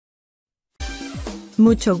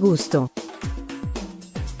Mucho gusto.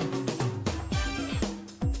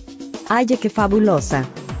 Ay, qué fabulosa.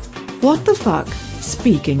 What the fuck?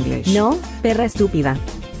 Speak English. No, perra estúpida.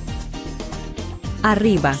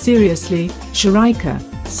 Arriba. Seriously, Sharika,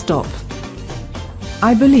 stop.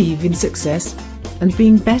 I believe in success and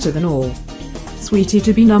being better than all. Sweetie,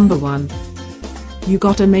 to be number one, you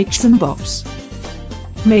gotta make some bops.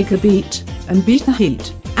 Make a beat and beat the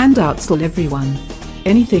heat and outsell everyone.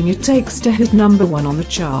 Anything it takes to hit number one on the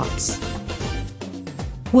charts.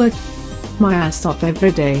 Work my ass off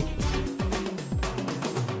every day.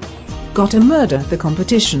 Gotta murder the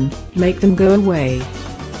competition, make them go away.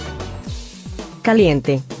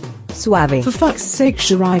 Caliente. Suave. For fuck's sake,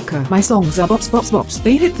 Sharika, my songs are bops bops bops.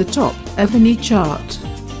 They hit the top of any chart.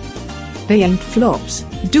 They ain't flops.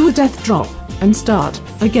 Do a death drop and start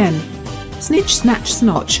again. Snitch snatch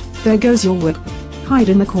snotch, there goes your work. Hide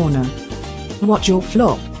in the corner. Watch your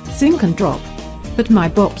flop, sink and drop. But my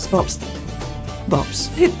bops bops bops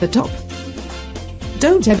hit the top.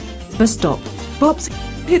 Don't ever stop. Bops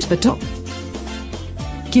hit the top.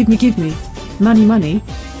 Give me money money.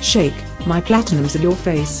 Shake my platinums in your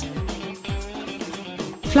face.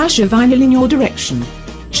 Flash a vinyl in your direction.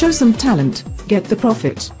 Show some talent, get the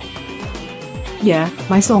profit. Yeah,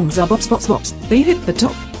 my songs are bops bops bops. They hit the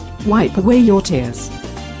top. Wipe away your tears.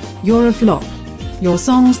 You're a flop. Your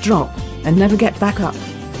songs drop and never get back up.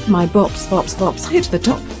 My bops bops bops hit the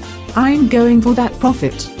top. I'm going for that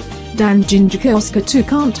profit. Dan Ginger Oscar 2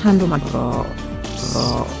 can't handle my bops.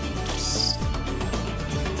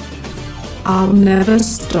 I'll never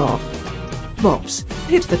stop. Bops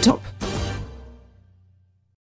hit the top.